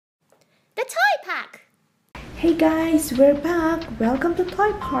the toy pack. Hey guys, we're back. Welcome to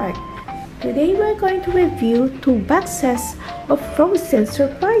Toy Park. Today we're going to review 2 boxes of frozen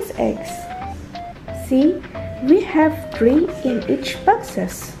surprise eggs. See, we have 3 in each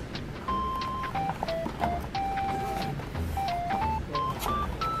boxes.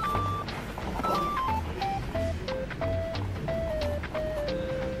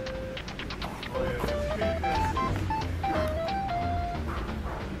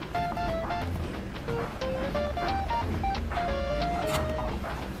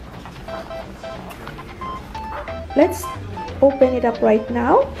 Let's open it up right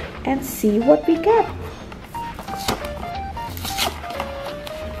now and see what we get.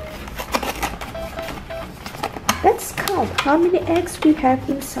 Let's count how many eggs we have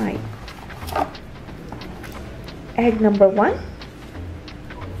inside. Egg number 1.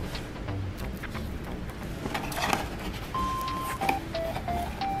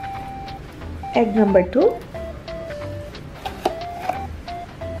 Egg number 2.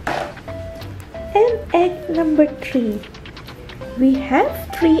 And egg number 3. We have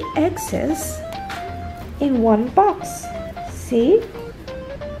 3 eggs in one box. See?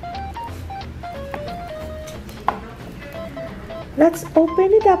 Let's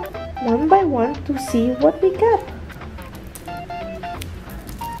open it up one by one to see what we got.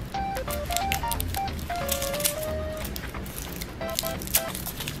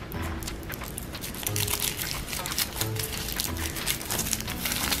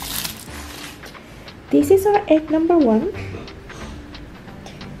 This is our egg number 1.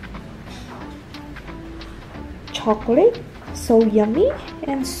 Chocolate, so yummy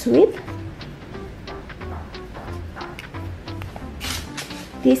and sweet.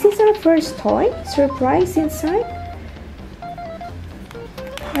 This is our first toy, surprise inside.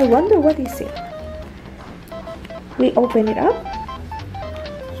 I wonder what is it. We open it up.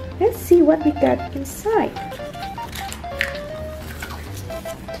 Let's see what we got inside.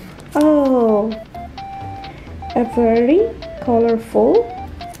 Oh, a very colorful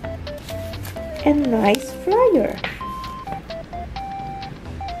and nice flyer.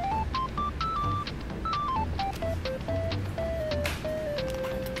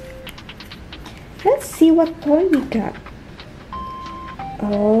 Let's see what toy we got.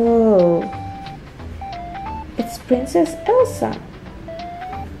 Oh, it's Princess Elsa.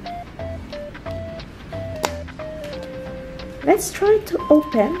 Let's try to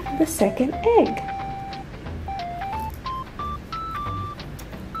open the second egg.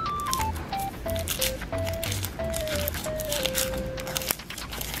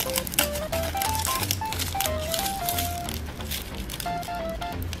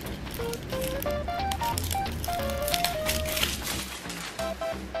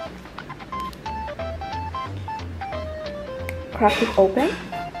 Crack it open.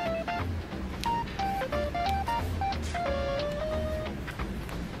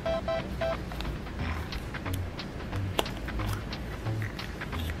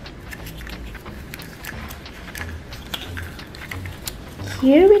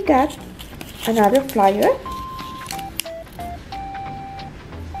 Here we got another flyer.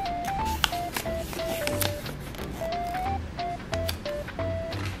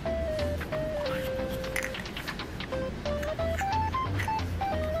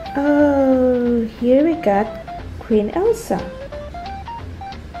 Oh, here we got Queen Elsa.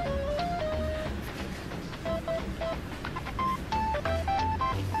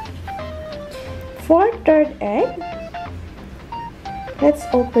 For third egg, let's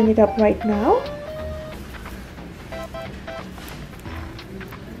open it up right now.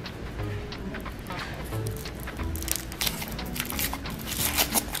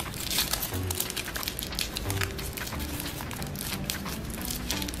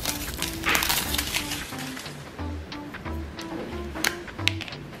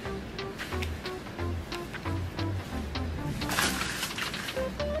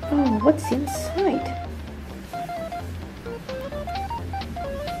 Oh, what's inside?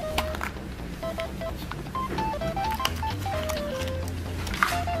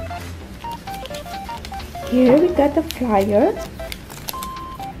 Here we got the flyer.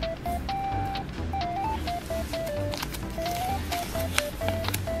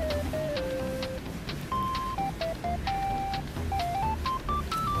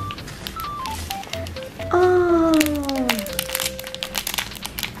 Oh,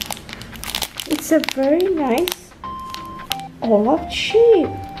 it's a very nice Olaf sheep.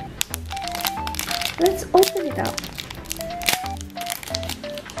 Let's open it up.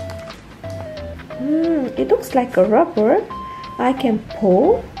 It looks like a rubber. I can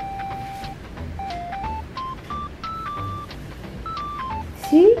pull.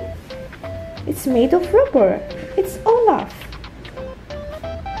 See? It's made of rubber. It's Olaf.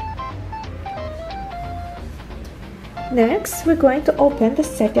 Next, we're going to open the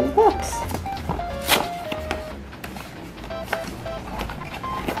second box.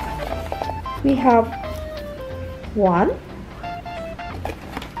 We have 1,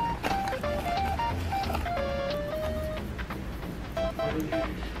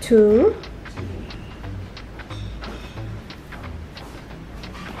 2,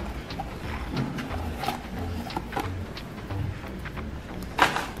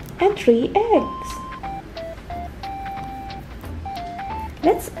 and 3 eggs.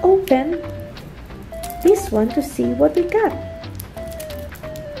 Let's open this one to see what we got.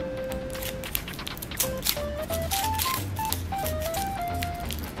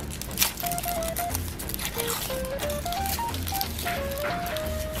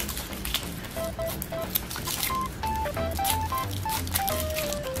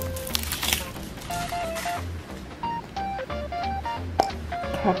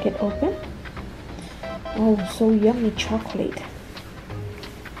 Crack it open. Oh, so yummy chocolate.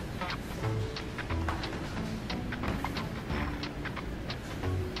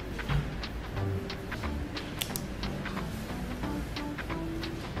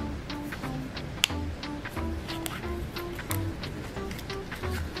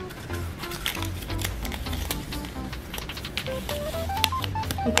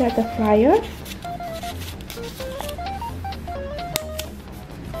 We got the flyer.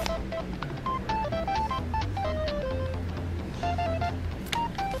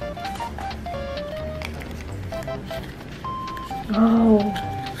 Oh,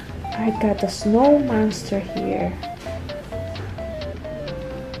 I got the snow monster here.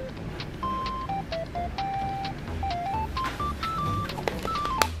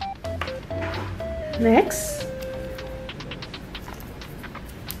 Next,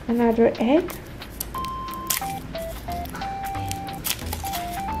 another egg.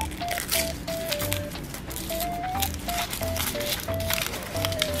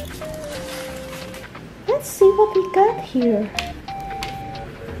 Let's see what we got here.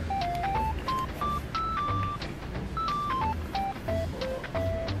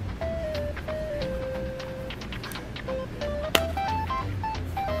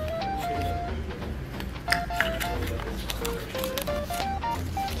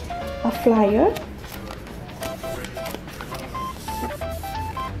 A flyer.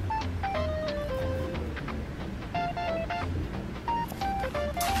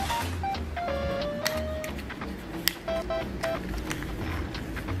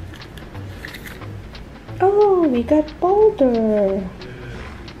 Oh, we got Boulder.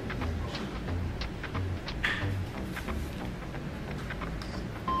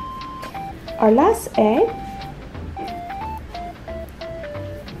 Our last egg.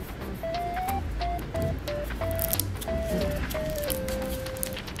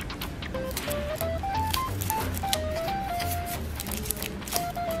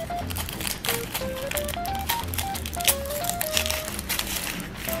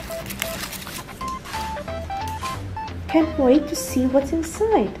 Can't wait to see what's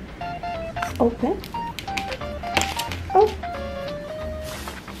inside. Let's open. Oh.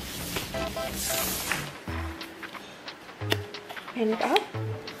 Open it up.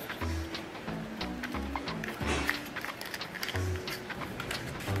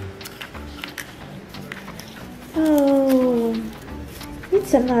 Oh,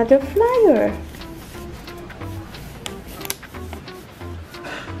 it's another flyer.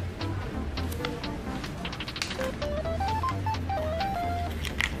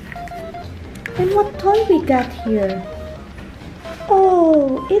 And what toy we got here?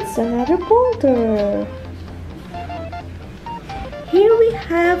 Oh, it's another boulder. Here we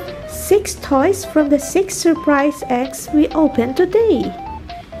have 6 toys from the 6 surprise eggs we opened today.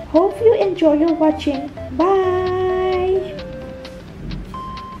 Hope you enjoy your watching. Bye!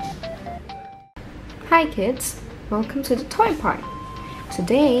 Hi kids, welcome to the toy part.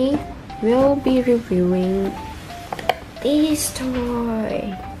 Today we'll be reviewing this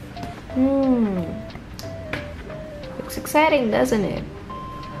toy. Looks exciting, doesn't it?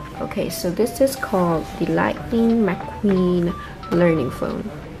 Okay, so this is called the Lightning McQueen Learning Phone.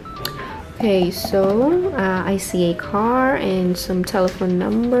 Okay, so I see a car and some telephone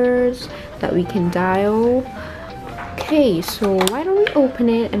numbers that we can dial. Okay, so why don't we open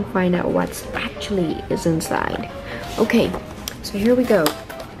it and find out what's actually is inside. Okay, so here we go.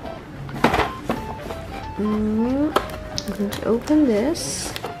 I'm going to open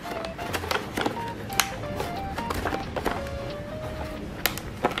this.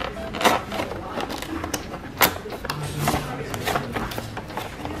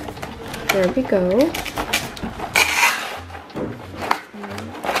 There we go.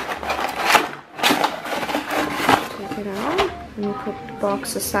 Take it out. Let me put the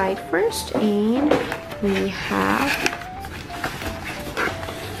box aside first, and we have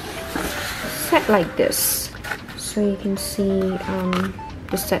set like this, so you can see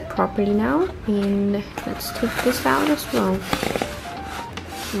the set properly now. And let's take this out as well.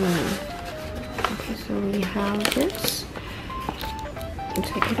 Okay, so we have this. You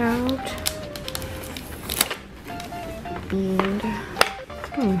take it out, and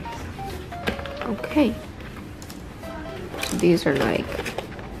okay. So these are like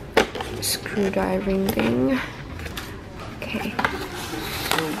screwdriving thing. Okay,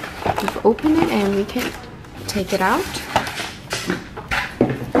 so we've opened it and we can take it out.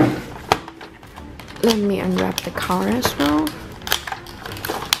 Let me unwrap the car as well.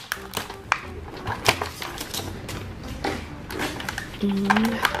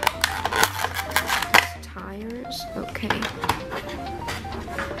 And tires. Okay.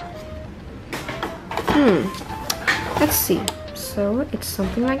 Let's see. So it's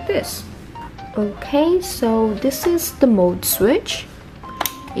something like this. Okay, so this is the mode switch.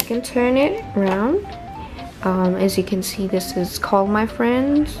 You can turn it around. As you can see, this is call my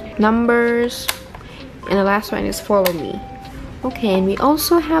friends, numbers, and the last one is follow me. Okay, and we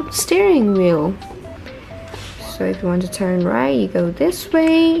also have the steering wheel. So if you want to turn right, you go this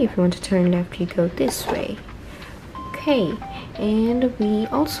way. If you want to turn left, you go this way. Okay, and we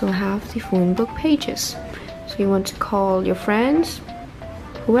also have the phone book pages. So you want to call your friends,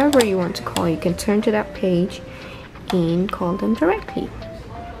 whoever you want to call, you can turn to that page and call them directly.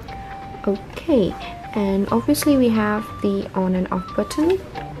 Okay, and obviously we have the on and off button.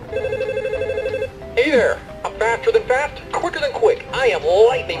 Hey there, I'm faster than fast, quicker than quick. I am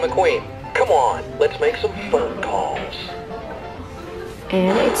Lightning McQueen. Come on, let's make some phone calls.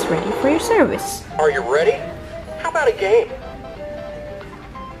 And it's ready for your service. Are you ready? How about a game?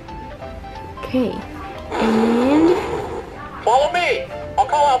 Okay, and Follow me. I'll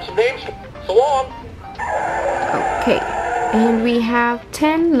call out some names. So long. okay, and we have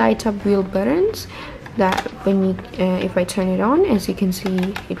 10 light up wheel buttons that when you, if I turn it on, as you can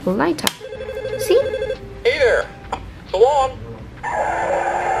see, it will light up. See? Hey there. So long.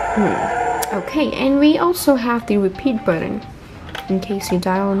 Okay, and we also have the repeat button. In case you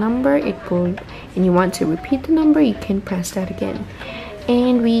dial a number, it will, and you want to repeat the number, you can press that again.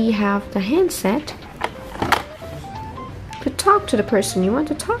 And we have the handset to talk to the person you want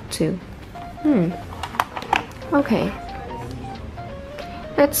to talk to. Okay.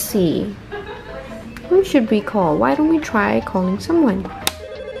 Let's see. Who should we call? Why don't we try calling someone?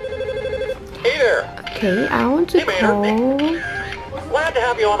 Hey there. Okay, I want to Hey, call... Glad to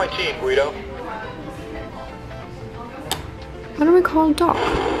have you on my team, Guido. Why don't we call Doc?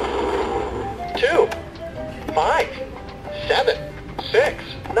 2, 5, 7, 6,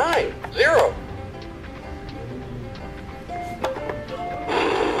 9, 0.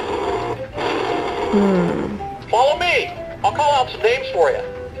 Follow me. I'll call out some names for you.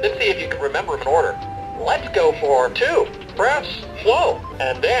 Let's see if you can remember them in order. Let's go for 2. Press Flo,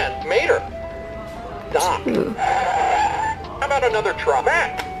 and then Mater. Doc. How about another try?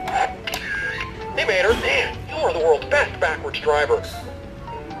 Matt. Hey, Mater. Man, you are the world's best backwards driver.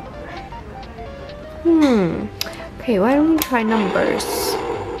 Okay, why don't we try numbers?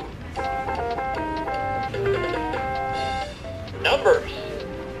 Numbers.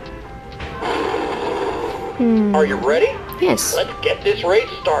 Are you ready? Yes. Let's get this race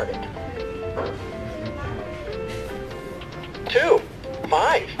started. 2,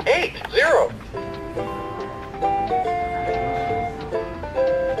 5, 8, 0.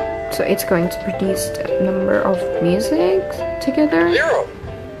 So it's going to produce the number of music together. 0.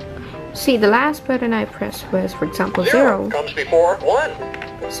 See, the last button I pressed was, for example, 0 0. comes before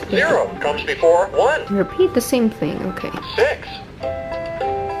 1. 0 comes before 1. Repeat the same thing, okay. 6.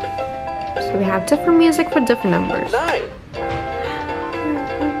 So we have different music for different numbers. 9.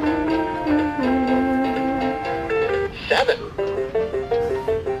 7.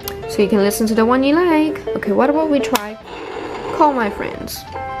 So you can listen to the one you like. Okay, what about we try Call My Friends?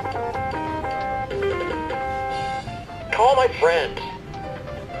 Call my friends.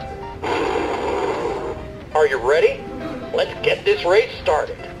 Are you ready? Let's get this race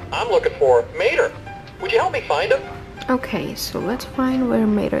started. I'm looking for Mater. Would you help me find him? Okay, so let's find where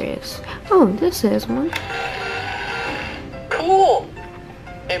Mater is. Oh, this is one. Cool.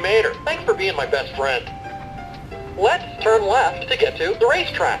 Hey, Mater, thanks for being my best friend. Let's turn left to get to the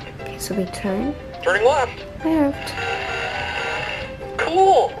racetrack. Okay, so we turn Turning left. left.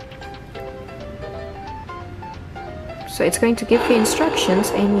 Cool. So it's going to give you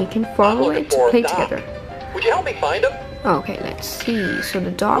instructions and you can follow it to play together. Would you help me find him? Okay, let's see. So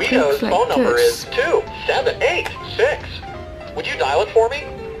the dog Guido's looks like phone number this. is 2786. Would you dial it for me?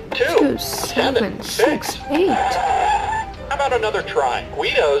 2768. How about another try?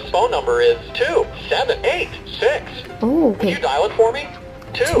 Guido's phone number is 2786. Oh, Would you okay. dial it for me?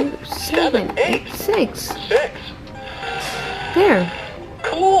 2786. 6. There.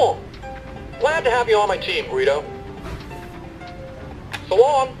 Cool. Glad to have you on my team, Guido. So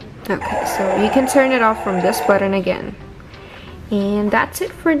long. Okay, so you can turn it off from this button again. And that's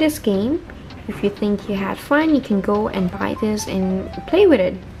it for this game. If you think you had fun, you can go and buy this and play with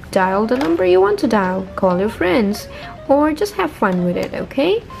it. Dial the number you want to dial, call your friends, or just have fun with it,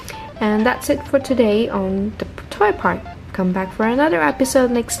 okay? And that's it for today on the Toy Park. Come back for another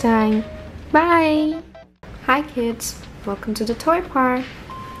episode next time. Bye! Hi kids, welcome to the Toy Park.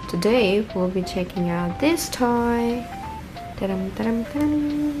 Today we'll be checking out this toy. Ta-dam, ta-dam,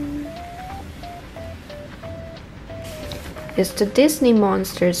 ta-dam. It's the Disney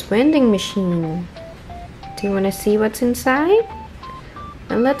Monsters vending machine. Do you want to see what's inside?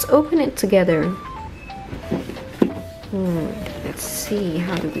 And let's open it together. Let's see,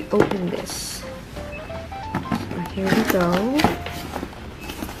 how do we open this? So here we go.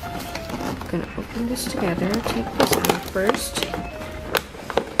 I'm gonna open this together. Take this out first.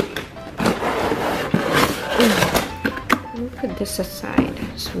 Let me put this aside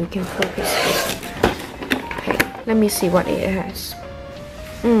so we can focus this. Okay, let me see what it has.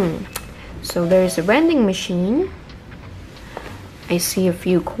 So there's a vending machine. I see a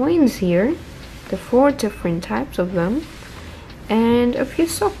few coins here, the 4 different types of them, and a few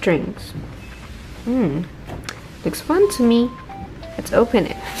soft drinks. Looks fun to me. Let's open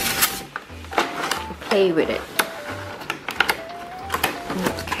it. Play with it.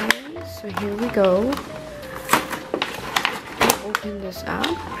 Okay, so here we go. Open this up.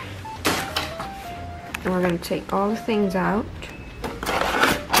 And we're going to take all the things out.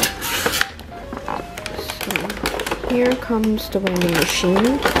 So here comes the vending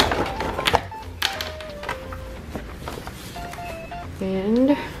machine.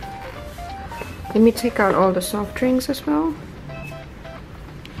 And let me take out all the soft drinks as well.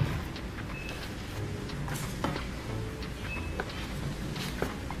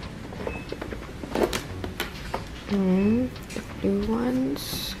 The blue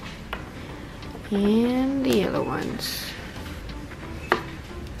ones and the yellow ones.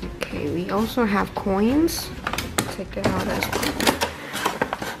 Okay, we also have coins. Take that out as well.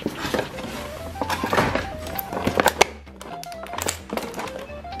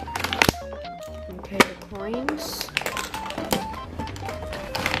 Okay, the coins.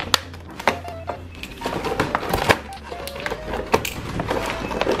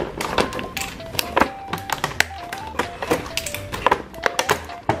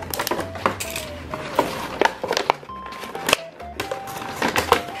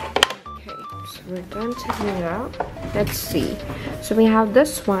 We're done taking it out. Let's see. So we have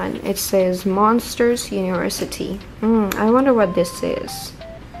this one. It says Monsters University. I wonder what this is.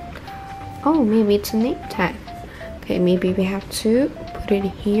 Oh, maybe it's a name tag. Okay, maybe we have to put it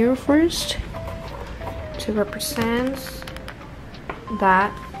here first to represent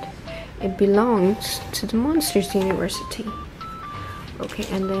that it belongs to the Monsters University. Okay,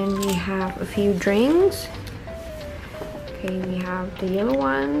 and then we have a few drinks. Okay, we have the yellow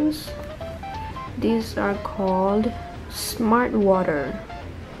ones. These are called Smart Water.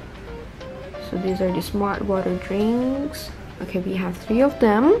 So these are the Smart Water drinks. Okay, we have 3 of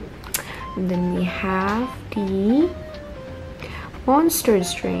them. And then we have the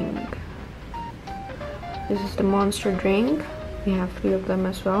Monsters drink. This is the Monster drink. We have 3 of them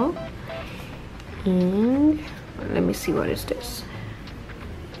as well. And let me see, what is this?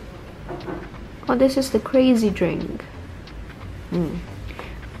 Oh, this is the Crazy drink.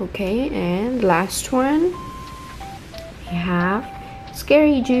 Okay, and last one, we have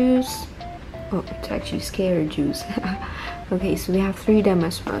Scary Juice. Oh, it's actually Scary Juice. Okay, so we have 3 of them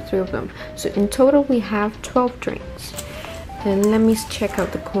as well, 3 of them. So in total, we have 12 drinks. Then let me check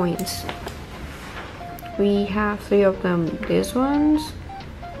out the coins. We have 3 of them, these ones,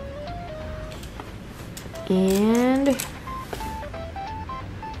 and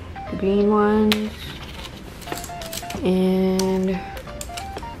the green ones, and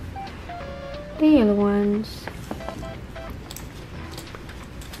the yellow ones,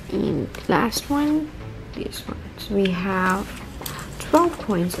 and last one, this one. So we have 12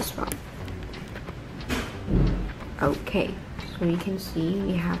 coins as well. Okay, so you can see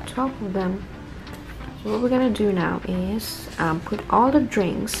we have 12 of them. So what we're gonna do now is put all the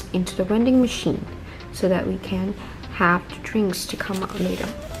drinks into the vending machine so that we can have the drinks to come out later.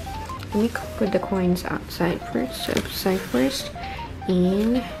 Let me put the coins outside first,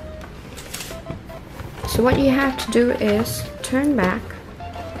 and so what you have to do is turn back.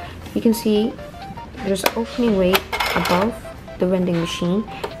 You can see there's an opening way above the vending machine,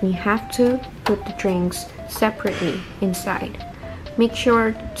 and you have to put the drinks separately inside. Make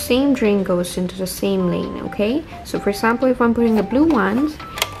sure same drink goes into the same lane, okay? So for example, if I'm putting the blue ones,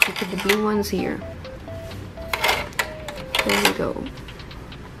 you put the blue ones here. There we go.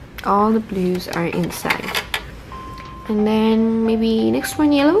 All the blues are inside. And then maybe next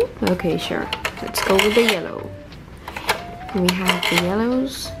one, yellow? Okay, sure. Let's go with the yellow. And we have the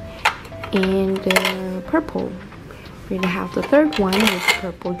yellows and the purple. We have the third one with the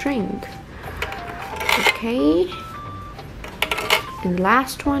purple drink. Okay. And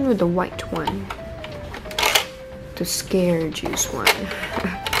last one with the white one. The scare juice one.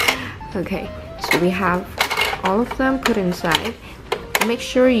 Okay, so we have all of them put inside. Make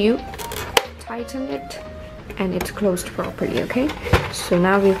sure you tighten it and it's closed properly, okay? So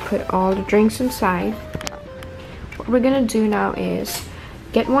now we've put all the drinks inside. What we're gonna do now is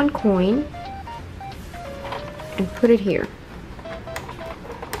get one coin and put it here.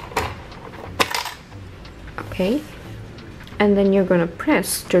 Okay? And then you're gonna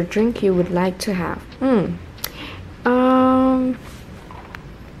press the drink you would like to have.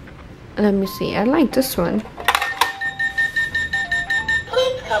 Let me see, I like this one.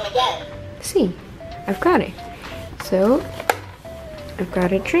 Please come again. See, I've got it. So, I've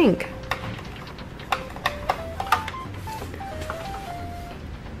got a drink.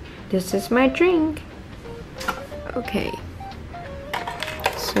 This is my drink. Okay.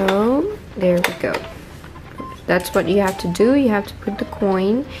 So, there we go. That's what you have to do. You have to put the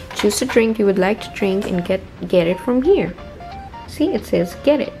coin, choose the drink you would like to drink, and get it from here. See, it says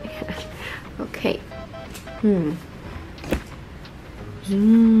get it. Okay.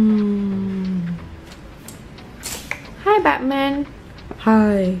 Hi, Batman.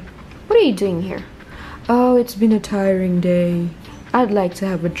 Hi. What are you doing here? Oh, it's been a tiring day. I'd like to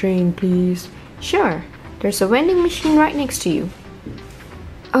have a drink, please. Sure. There's a vending machine right next to you.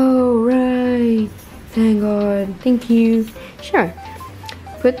 Oh, right. Thank God. Thank you. Sure.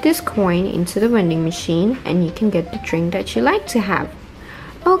 Put this coin into the vending machine and you can get the drink that you like to have.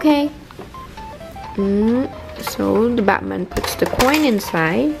 Okay. So the Batman puts the coin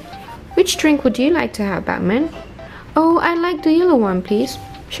inside. Which drink would you like to have, Batman? Oh, I'd like the yellow one, please.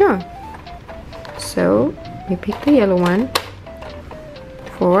 Sure. So we pick the yellow one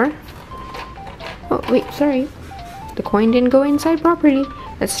for... Oh, wait, sorry. The coin didn't go inside properly.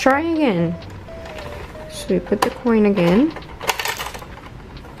 Let's try again. So we put the coin again.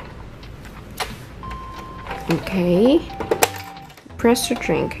 Okay. Press the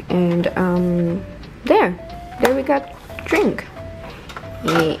drink and there we got drink.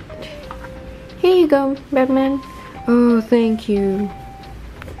 Yeah. Here you go, Batman. Oh, thank you.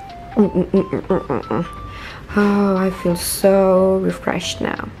 Oh, I feel so refreshed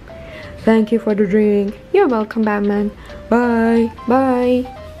now. Thank you for the drink. You're welcome, Batman. Bye. Bye.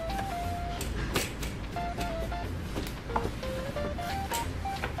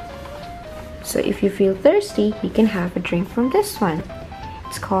 So if you feel thirsty, you can have a drink from this one.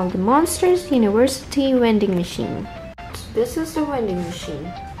 It's called the Monsters University Vending Machine. So this is the vending machine.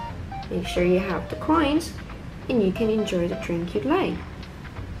 Make sure you have the coins and you can enjoy the drink you'd like.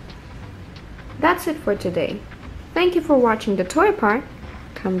 That's it for today. Thank you for watching the toy park.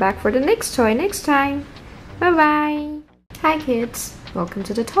 Come back for the next toy next time. Bye bye. Hi kids, welcome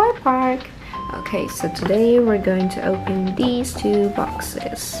to the toy park. Okay, so today we're going to open these two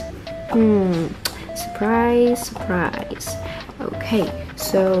boxes. Surprise, surprise. Okay,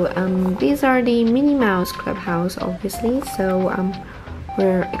 so these are the Minnie Mouse Clubhouse, obviously. So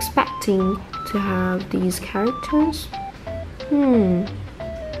we're expecting to have these characters.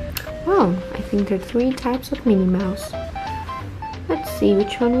 Well, I think there are 3 types of Minnie Mouse. Let's see,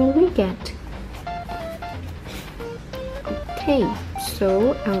 which one will we get? Okay,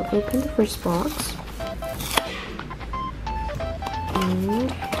 so I'll open the first box.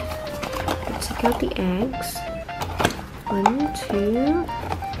 And let's take out the eggs. 1, 2.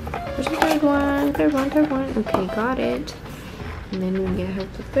 Where's the third one? Third one. Okay, got it. And then we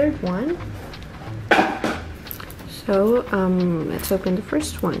have the third one. So let's open the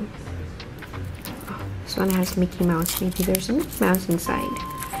first one. Oh, this one has Mickey Mouse. Maybe there's a Mickey Mouse inside.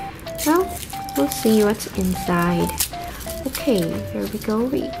 Well, we'll see what's inside. Okay, there we go.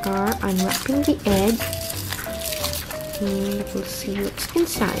 We are unwrapping the egg. And we'll see what's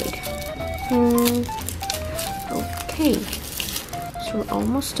inside. Okay, so we're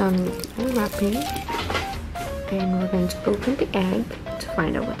almost done with unwrapping. and we're going to open the egg to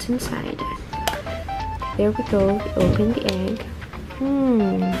find out what's inside. There we go, we open the egg.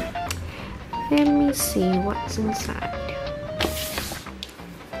 Let me see what's inside.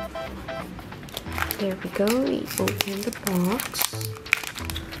 There we go, we open the box.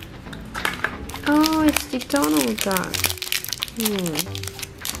 Oh, it's the Donald Duck.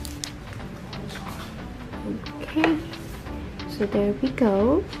 Okay, so there we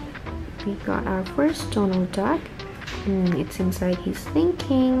go. We got our first Donald Duck. It's inside his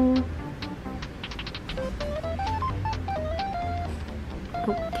thinking.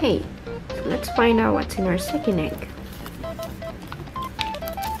 Okay, so let's find out what's in our second egg.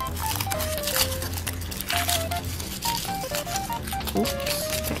 Oops,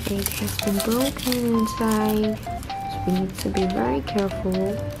 the egg has been broken inside, so we need to be very careful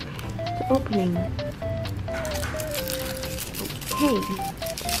with opening. Okay,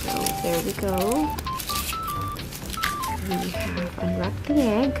 so there we go. We have unwrapped the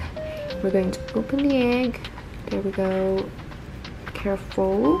egg. We're going to open the egg. There we go.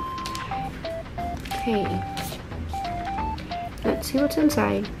 Careful. Okay, let's see what's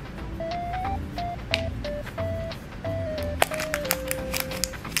inside.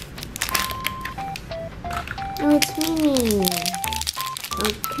 Oh, it's Minnie.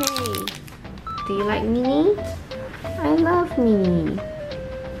 Okay, do you like Minnie? I love Minnie.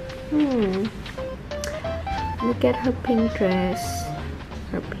 Look at her pink dress,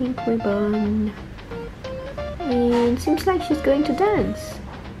 her pink ribbon, and seems like she's going to dance.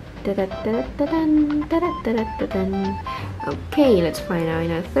 Okay, let's find out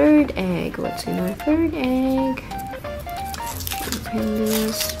in our third egg. What's in our third egg? Open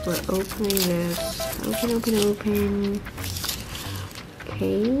this. We're opening this. Open.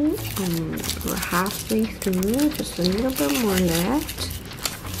 Okay, we're halfway through. Just a little bit more left.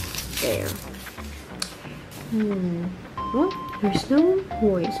 There. Well, there's no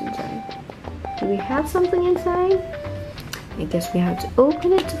toys inside. Do we have something inside? I guess we have to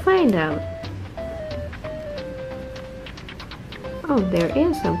open it to find out. Oh, there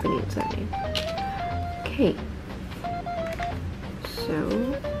is something inside. Okay. So,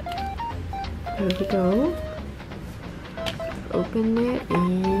 there we go. Open it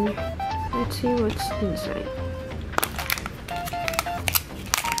and let's see what's inside.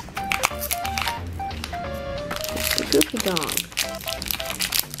 It's the Goofy dog.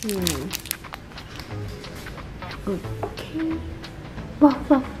 Okay.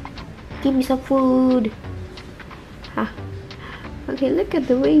 Wow, give me some food. Ha. Okay, look at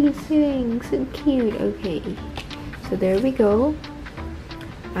the way he's sitting. So cute. Okay. So there we go.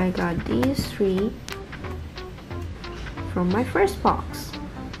 I got these three from my first box.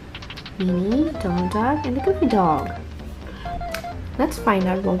 Minnie, Donald Duck, and the Goofy dog. Let's find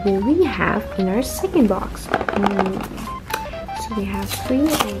out what we really have in our second box. So we have 3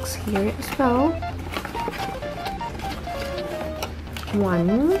 eggs here as well.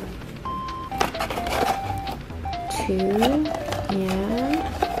 1, 2, and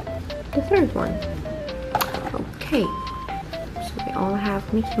the third one. Okay, so we all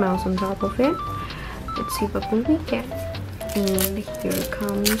have Mickey Mouse on top of it. Let's see what will we get. And here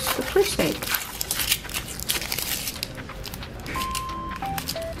comes the first egg.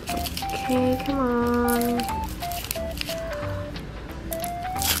 Okay, come on.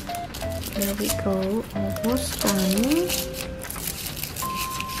 There we go, almost done.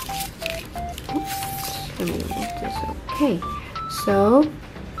 Okay, so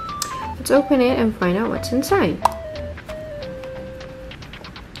let's open it and find out what's inside.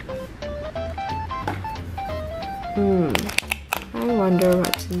 I wonder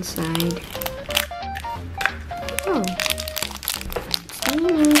what's inside. Oh, it's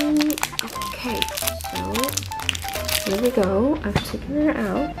Minnie. Okay, so here we go. I've taken her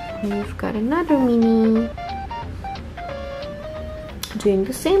out, and we've got another Minnie doing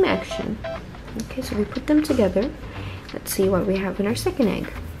the same action. Okay, so we put them together. Let's see what we have in our second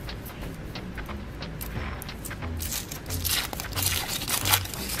egg.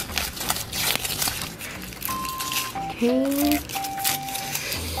 Okay.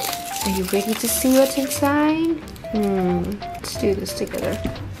 Are you ready to see what's inside? Let's do this together.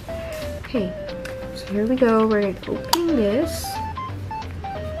 Okay, so here we go. We're going to open this.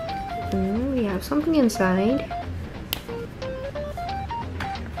 We have something inside.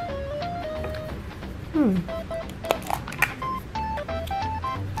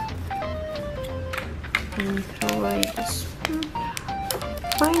 And throw away this one.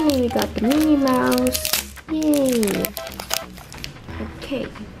 Finally, we got the Minnie Mouse. Yay! Okay,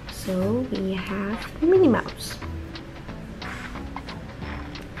 so we have the Minnie Mouse.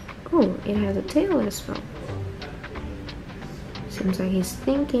 Oh, it has a tail as well. Seems like he's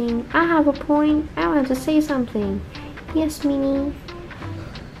thinking. I have a point. I want to say something. Yes, Minnie.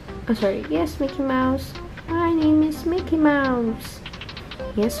 Oh, sorry. Yes, Mickey Mouse. My name is Mickey Mouse.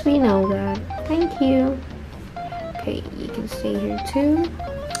 Yes, we know that. Thank you. Okay, you can stay here too.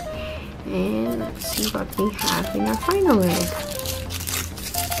 And let's see what we have in our final egg.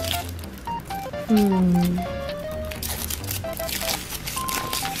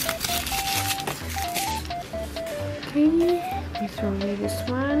 Okay, we throw away this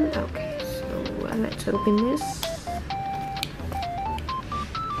one. Okay, so let's open this.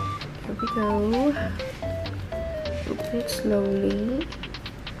 Here we go. Open it slowly.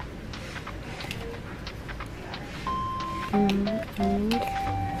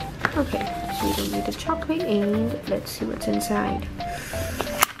 Okay, so we don't need the chocolate, and let's see what's inside.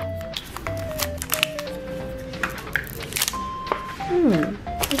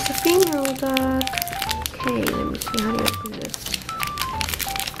 It's a female duck. Okay, let me see how to open this.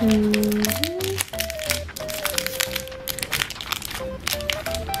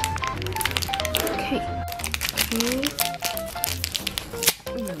 Okay.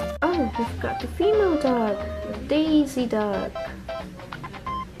 Oh, we've got the female duck, Daisy duck.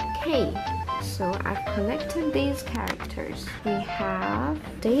 Okay, so I've collected these characters. We have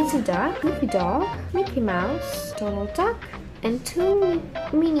Daisy duck, Goofy dog, Mickey Mouse, Donald duck, and 2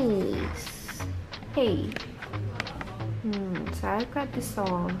 minis. Hey. So I've got this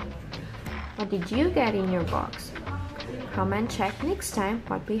all. What did you get in your box? Come and check next time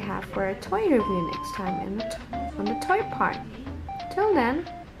what we have for a toy review next time on the toy part. Till then,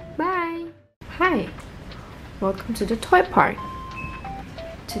 bye. Hi, welcome to the toy part.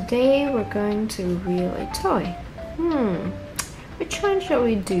 Today we're going to reveal a toy. Which one shall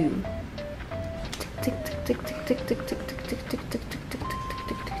we do? Tick tick tick tick tick tick tick tick tick tick tick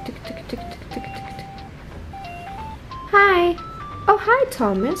tick tick tick tick tick tick tick. Hi. Oh, hi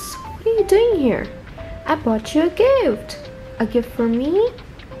Thomas. What are you doing here? I bought you a gift. A gift for me?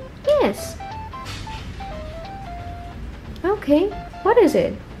 Yes. Okay. What is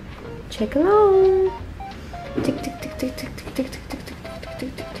it? Check along. Tick tick tick tick tick tick tick tick tick tick tick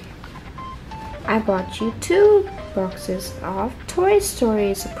tick tick. I bought you 2 boxes of Toy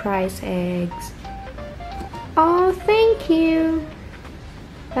Story surprise eggs. Oh, thank you.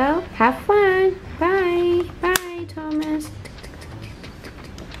 Well, have fun. Bye. Bye, Thomas.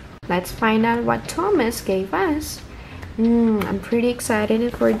 Let's find out what Thomas gave us. I'm pretty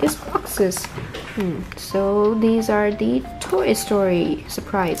excited for these boxes. So these are the Toy Story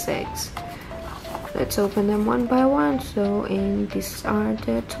surprise eggs. Let's open them one by one. And these are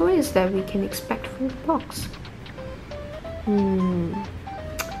the toys that we can expect from the box.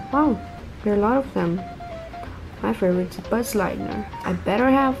 Wow, there are a lot of them. My favorite is Buzz Lightyear. I better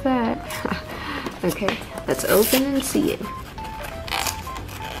have that. Okay, let's open and see it.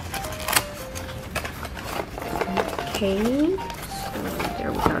 Okay, so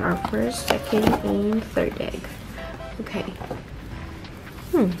there we got our first, second, and third egg. Okay.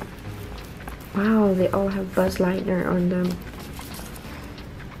 Wow, they all have Buzz Lightyear on them.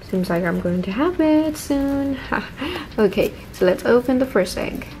 Seems like I'm going to have it soon. Okay, so let's open the first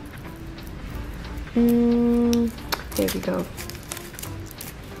egg. There we go.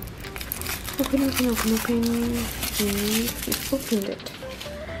 Open. And we've opened it.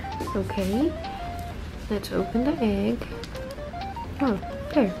 Okay, let's open the egg. Oh,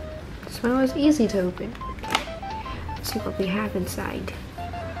 there. This one was easy to open. Let's see what we have inside.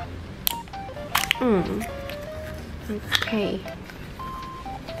 Okay.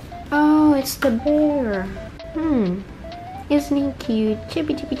 Oh, it's the bear. Isn't he cute?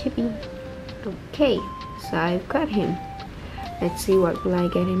 Chippy, chippy, chippy. Okay, so I've got him. Let's see what will I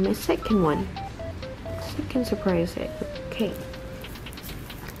get in my second one. Second surprise egg. Okay.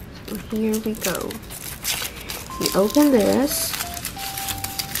 So here we go. We open this.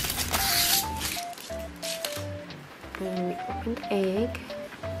 And we open the egg.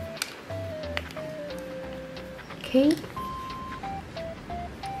 Okay.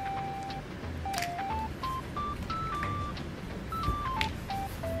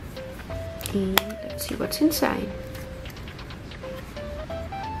 And let's see what's inside.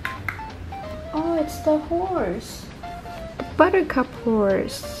 Oh, it's the horse. The Buttercup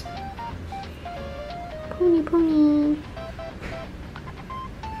horse. Pony, pony.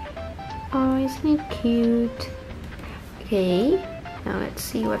 Oh, isn't it cute? Okay, now let's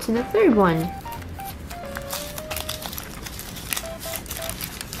see what's in the third one.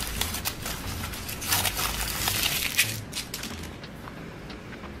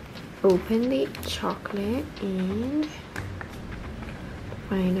 Open the chocolate and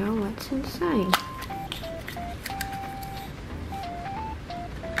find out what's inside.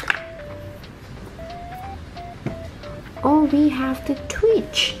 Oh, we have the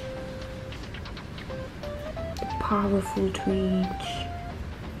Twitch. The powerful Twitch.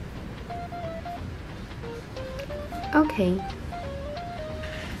 Okay.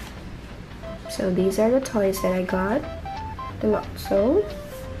 So these are the toys that I got. The Lotso,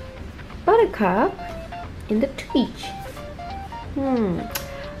 Buttercup, and the Twitch.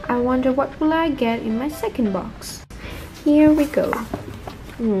 I wonder what will I get in my second box. Here we go.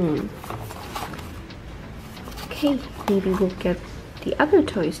 Okay, maybe we'll get the other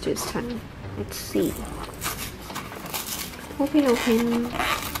toys this time. Let's see. Open.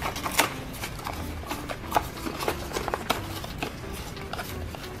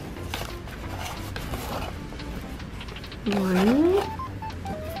 One,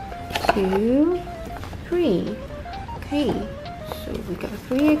 two, three. Okay, so we got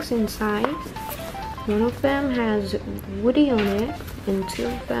 3 eggs inside. One of them has Woody on it, and 2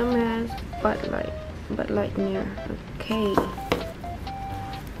 of them has Bud Lightyear. Okay,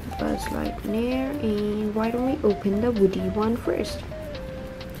 Buzz Lightyear, and why don't we open the Woody one first?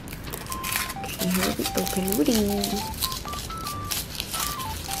 Okay, here we open Woody.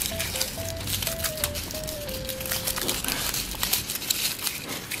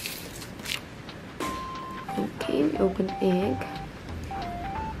 Okay, we open egg.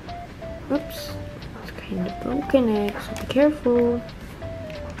 Oops, it's kind of broken egg, so be careful.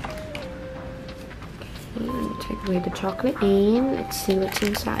 Okay, let me take away the chocolate and let's see what's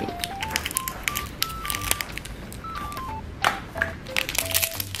inside.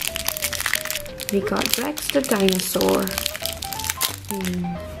 We got Rex the dinosaur.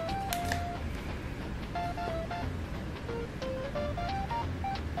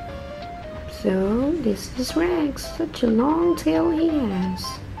 So this is Rex. Such a long tail he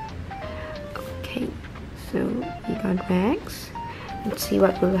has. Okay, so we got Rex. Let's see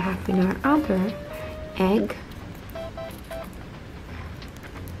what we'll have in our other egg.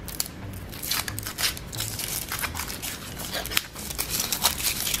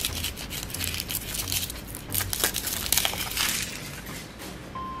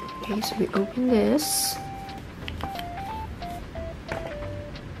 Okay, so we open this.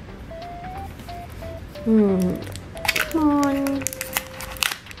 Come on.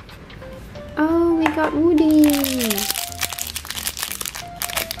 Oh, we got Woody.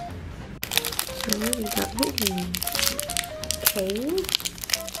 So we got Woody. Okay.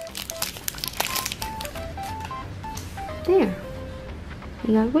 There.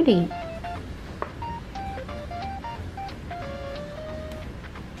 We got Woody.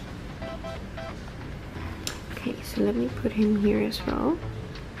 Okay, so let me put him here as well.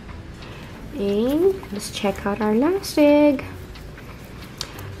 And let's check out our last egg.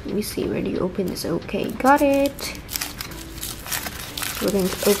 Let me see, where do you open this? Okay, got it. We're going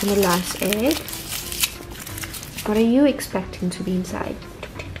to open the last egg. What are you expecting to be inside?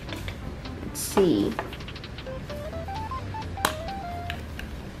 Let's see.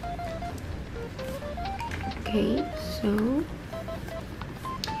 Okay, so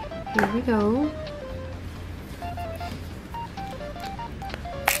here we go.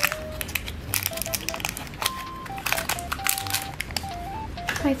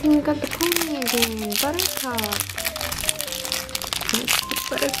 I think we got the pony again. Buttercup. It's the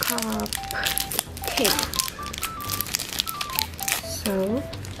Buttercup. Okay. So,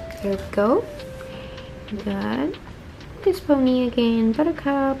 there we go. We got this pony again.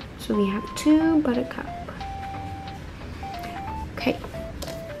 Buttercup. So we have 2 Buttercup. Okay.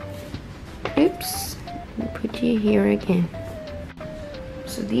 Oops. Let me put you here again.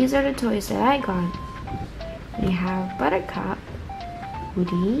 So these are the toys that I got. We have Buttercup,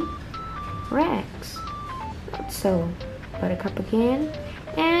 Woody, Rex, so Buttercup again,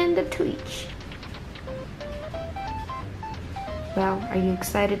 and the Twitch. Well, are you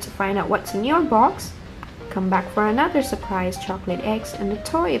excited to find out what's in your box? Come back for another surprise chocolate eggs in the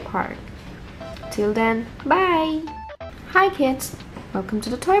toy park. Till then, bye! Hi kids! Welcome to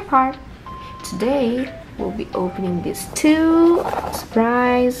the toy park. Today, we'll be opening these 2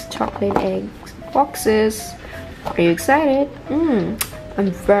 surprise chocolate egg boxes. Are you excited? I'm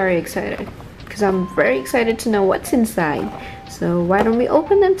very excited because I'm very excited to know what's inside. So why don't we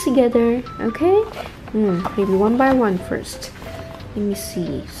open them together, okay? Maybe one by one first. Let me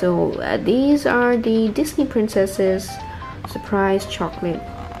see. So these are the Disney princesses surprise chocolate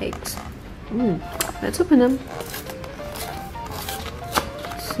eggs. Let's open them.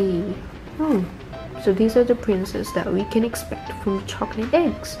 Let's see. Oh, so these are the princesses that we can expect from the chocolate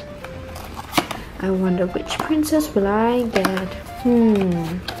eggs. I wonder which princess will I get.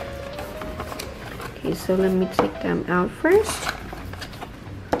 Okay, so let me take them out first.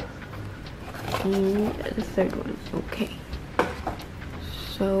 And the third one. Okay.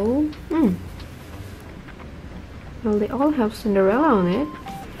 So, well, they all have Cinderella on it.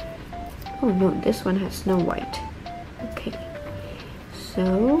 Oh no, this one has Snow White. Okay.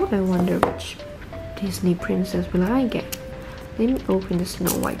 So, I wonder which Disney princess will I get? Let me open the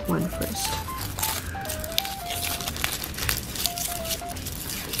Snow White one first.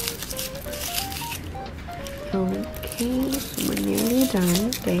 Okay, so we're nearly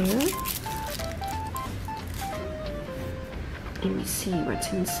done there. Let me see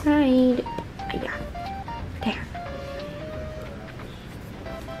what's inside. Yeah, there.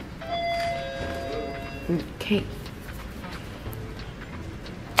 Okay.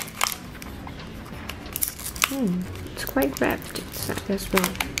 It's quite wrapped inside as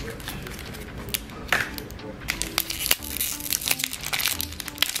well.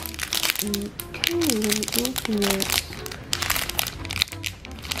 Okay, let me open it.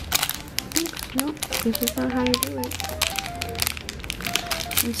 Oops, no, this is not how you do it.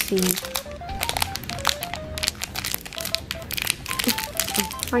 Let's see. Oh,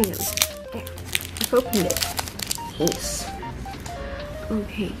 finally. There. I've opened it. Yes.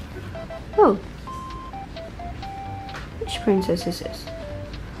 Okay. Oh. Which princess is this?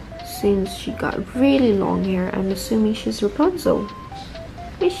 Since she got really long hair, I'm assuming she's Rapunzel.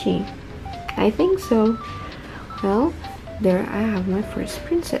 Is she? I think so. Well, there I have my first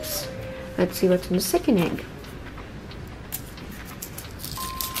princess. Let's see what's in the second egg.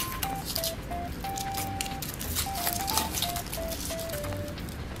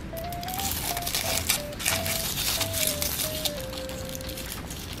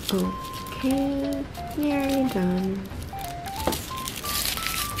 Okay, nearly done.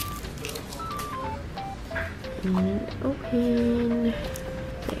 And open.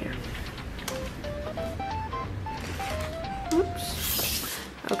 There. Oops.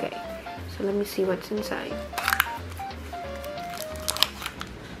 Okay, so let me see what's inside.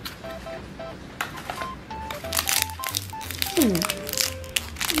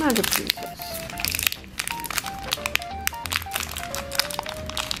 Another princess.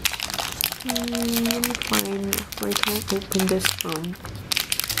 Let me find where can I open this from.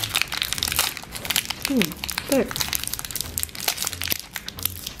 There.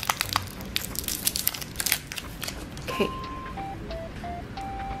 Okay.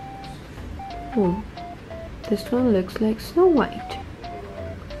 Oh, this one looks like Snow White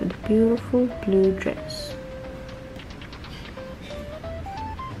with a beautiful blue dress.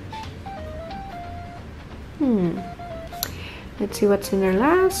 Let's see what's in our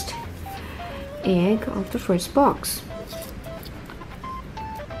last egg of the first box.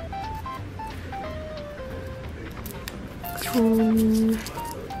 Okay.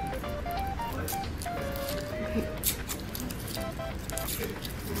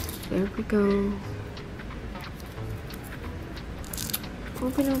 There we go.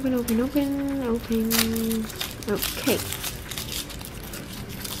 Open, open, open, open, open. Okay.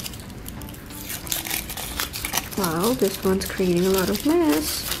 Wow, this one's creating a lot of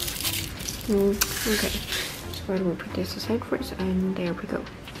mess. Okay, so we'll put this aside first, and there we go.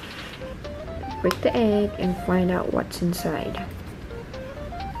 Break the egg and find out what's inside.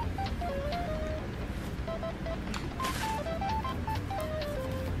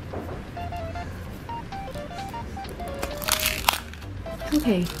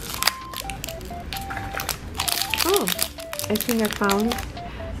 Okay. Oh, I think I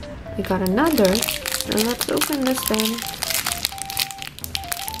got another. So let's open this then.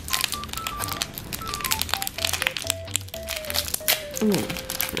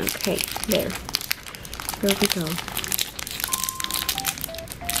 Okay, there we go.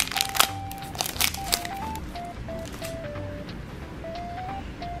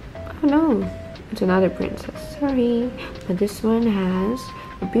 Oh no, it's another princess, sorry. But this one has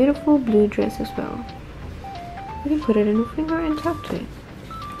a beautiful blue dress as well. You can put it in a finger and talk to it.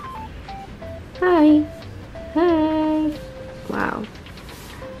 Hi! Hi! Wow.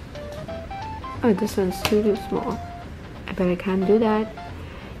 Oh, this one's too small. I bet I can't do that.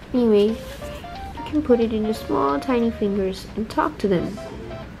 Anyway, you can put it in your small tiny fingers and talk to them.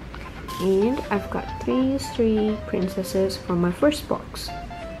 And I've got these 3 princesses from my first box.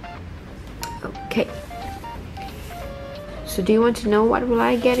 Okay. So do you want to know what will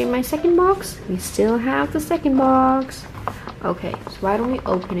I get in my second box? We still have the second box. Okay, so why don't we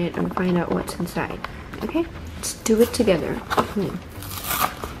open it and find out what's inside? Okay, let's do it together. There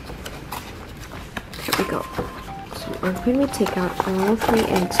we go. So open, we take out all 3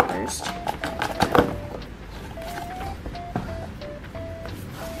 eggs first.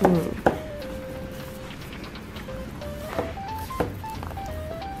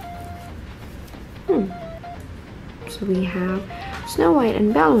 So we have Snow White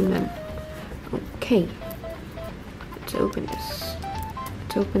and Belle on them. Okay, let's open this.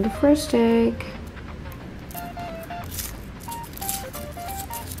 Let's open the first egg.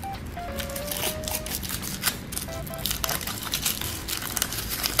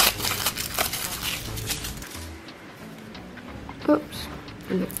 Oops,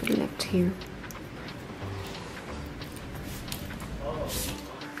 a little bit left here.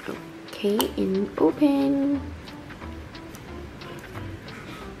 Okay, and open.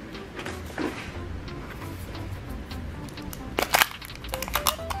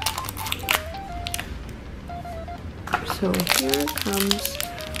 So here comes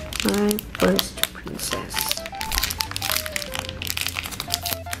my first princess.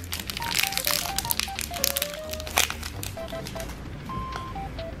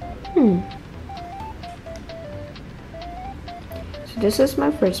 So this is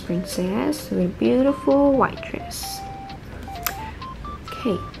my first princess with a beautiful white dress.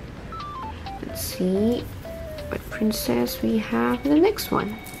 Okay, let's see what princess we have in the next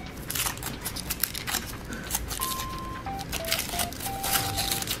one.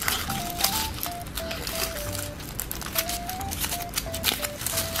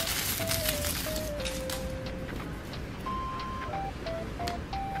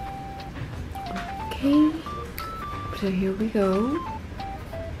 Okay, so here we go.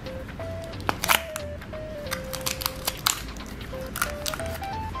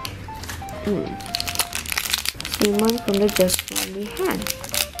 Same one from the just one we had.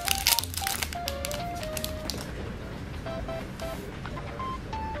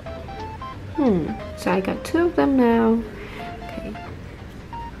 So I got 2 of them now. Okay.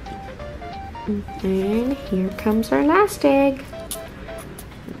 And here comes our last egg.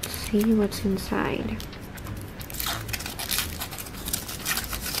 Let's see what's inside.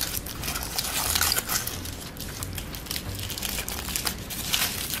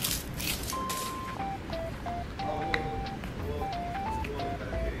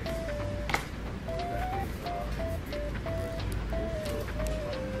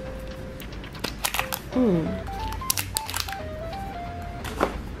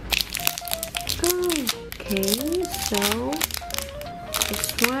 Okay, so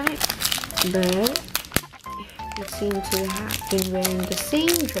it's white, but it seems to have been wearing the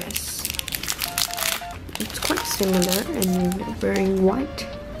same dress. It's quite similar and wearing white.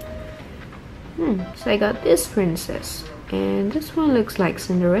 So I got this princess, and this one looks like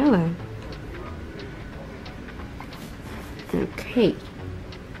Cinderella. Okay,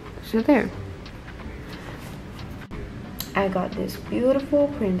 so there. I got these beautiful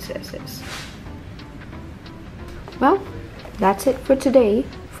princesses. Well, that's it for today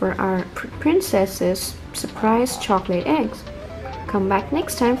for our princesses surprise chocolate eggs. Come back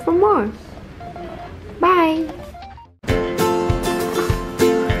next time for more. Bye!